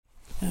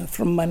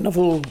From my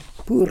novel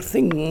Poor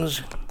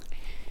Things,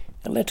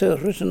 a letter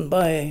written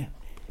by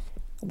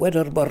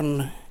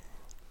Wedderburn,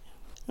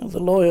 the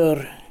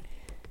lawyer,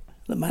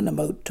 the man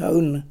about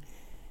town,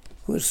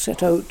 who has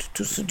set out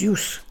to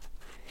seduce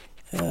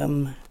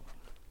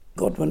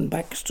Godwin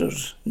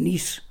Baxter's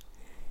niece,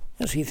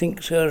 as he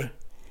thinks her,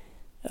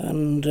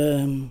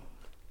 and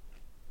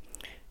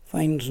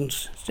finds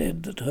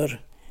instead that her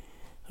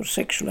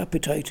sexual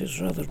appetite is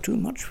rather too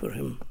much for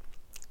him.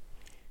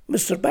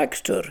 Mr.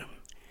 Baxter,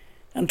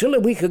 until a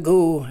week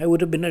ago I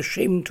would have been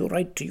ashamed to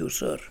write to you,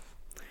 sir.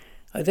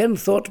 I then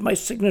thought my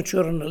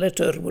signature on a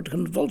letter would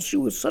convulse you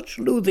with such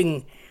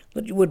loathing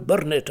that you would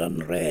burn it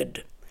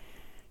unread.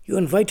 You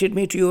invited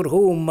me to your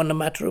home on a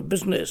matter of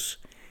business.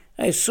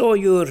 I saw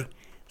your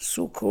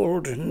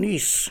so-called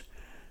niece,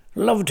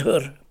 loved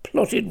her,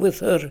 plotted with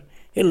her,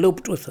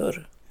 eloped with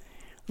her.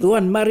 Though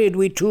unmarried,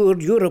 we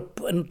toured Europe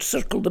and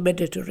circled the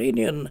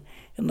Mediterranean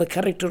in the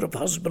character of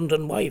husband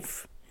and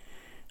wife.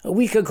 A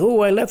week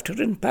ago I left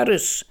her in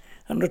Paris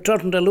and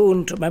returned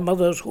alone to my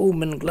mother's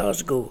home in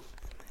Glasgow.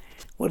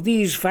 Were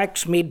these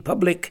facts made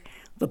public,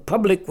 the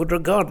public would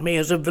regard me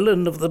as a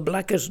villain of the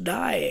blackest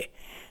dye,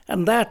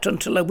 and that,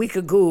 until a week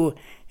ago,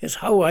 is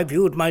how I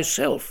viewed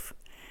myself,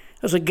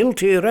 as a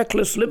guilty,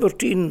 reckless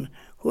libertine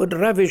who had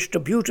ravished a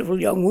beautiful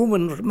young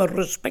woman from a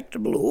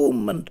respectable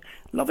home and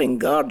loving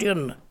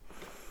guardian.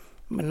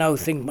 I now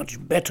think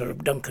much better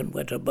of Duncan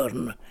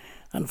Wedderburn,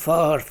 and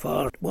far,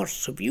 far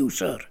worse of you,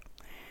 sir.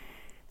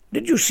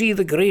 Did you see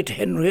the great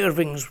Henry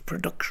Irving's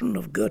production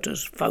of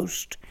Goethe's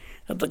Faust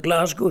at the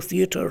Glasgow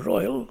Theatre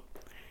Royal?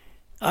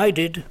 I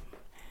did.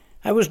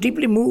 I was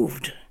deeply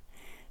moved.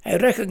 I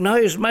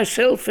recognised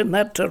myself in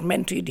that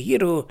tormented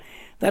hero,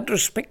 that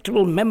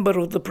respectable member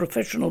of the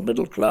professional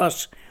middle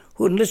class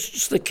who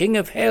enlists the king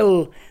of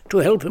hell to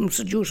help him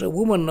seduce a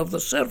woman of the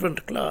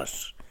servant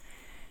class.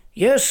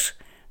 Yes,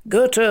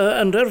 Goethe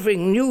and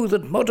Irving knew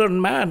that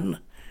modern man,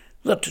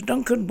 that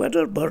Duncan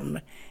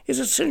Wedderburn, is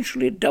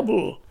essentially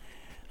double,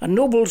 a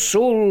noble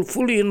soul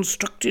fully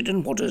instructed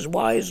in what is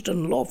wise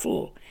and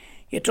lawful,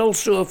 yet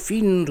also a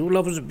fiend who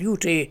loves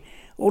beauty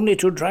only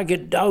to drag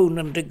it down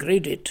and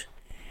degrade it.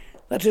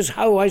 That is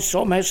how I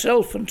saw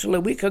myself until a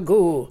week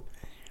ago.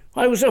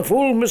 I was a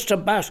fool,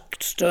 Mr.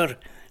 Baxter,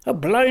 a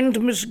blind,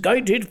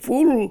 misguided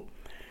fool.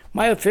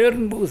 My affair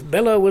with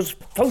Bella was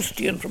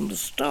Faustian from the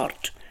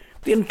start.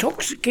 The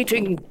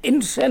intoxicating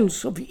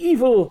incense of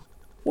evil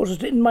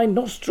was in my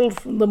nostrils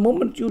from the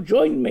moment you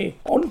joined me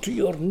on to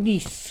your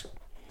niece.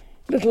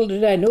 Little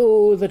did I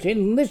know that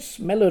in this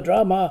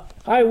melodrama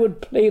I would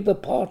play the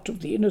part of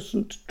the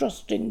innocent,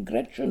 trusting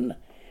Gretchen,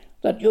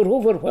 that your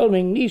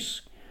overwhelming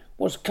niece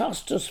was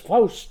cast as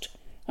Faust,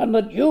 and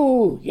that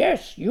you,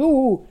 yes,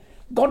 you,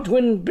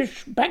 Godwin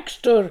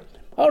Baxter,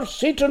 are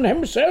Satan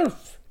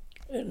himself.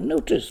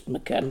 Notice,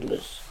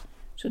 McCandless,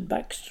 said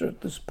Baxter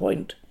at this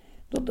point,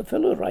 that the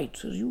fellow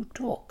writes as you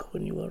talk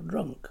when you are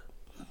drunk.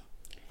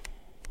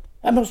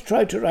 I must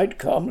try to write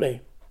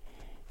calmly.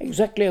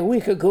 Exactly a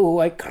week ago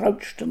I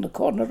crouched in the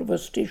corner of a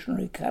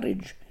stationary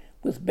carriage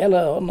with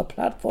Bella on the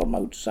platform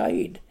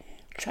outside,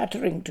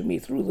 chattering to me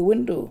through the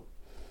window.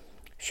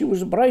 She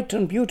was bright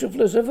and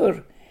beautiful as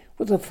ever,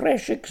 with a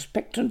fresh,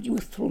 expectant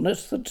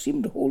youthfulness that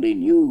seemed wholly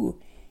new,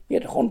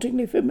 yet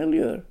hauntingly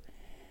familiar.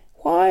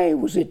 Why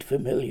was it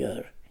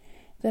familiar?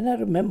 Then I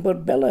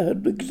remembered Bella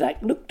had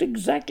looked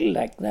exactly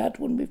like that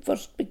when we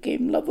first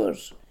became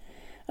lovers.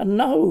 And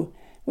now,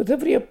 with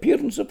every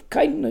appearance of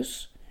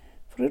kindness,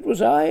 for it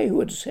was I who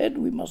had said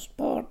we must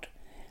part,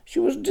 she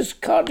was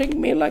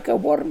discarding me like a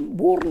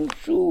worn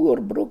shoe or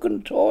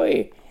broken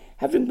toy,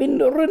 having been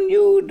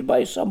renewed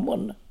by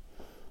someone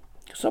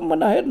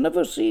I had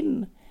never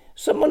seen,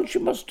 someone she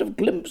must have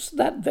glimpsed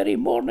that very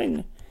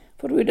morning,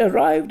 for we'd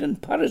arrived in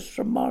Paris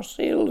from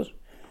Marseille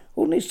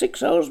only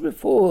 6 hours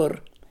before.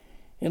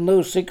 In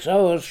those 6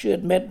 hours she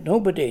had met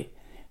nobody,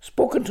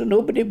 spoken to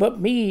nobody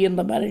but me and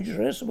the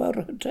manageress of our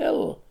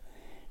hotel.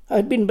 I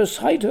had been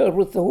beside her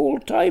with the whole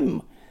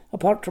time,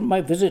 apart from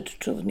my visit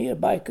to the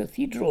nearby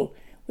cathedral,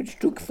 which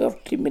took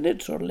 30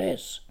 minutes or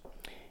less.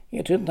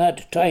 Yet in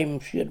that time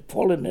she had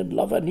fallen in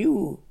love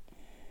anew.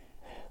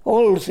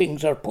 All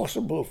things are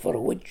possible for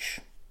a witch.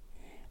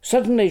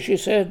 Suddenly she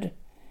said,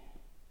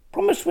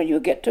 "Promise when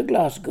you get to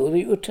Glasgow that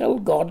you tell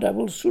God I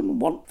will soon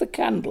want the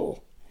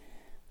candle."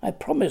 I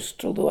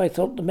promised, although I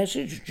thought the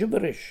message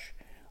gibberish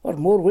or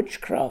more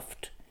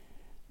witchcraft.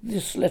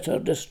 This letter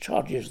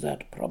discharges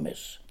that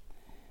promise.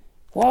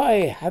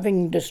 Why,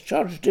 having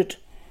discharged it,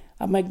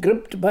 am I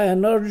gripped by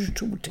an urge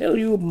to tell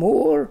you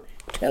more,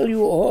 tell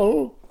you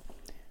all?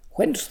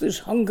 Whence this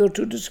hunger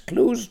to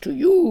disclose to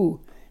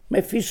you,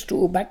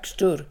 Mephisto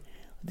Baxter,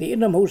 the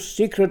innermost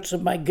secrets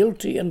of my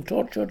guilty and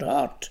tortured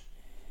heart?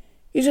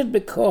 Is it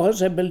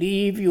because I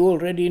believe you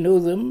already know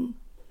them?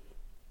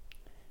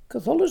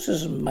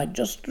 Catholicism might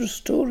just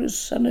restore his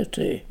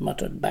sanity,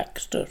 muttered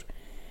Baxter.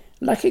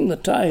 Lacking the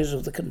ties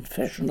of the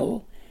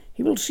confessional,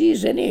 he will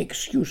seize any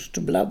excuse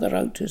to blather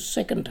out his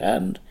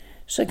second-hand,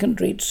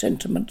 second-rate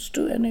sentiments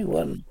to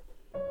anyone.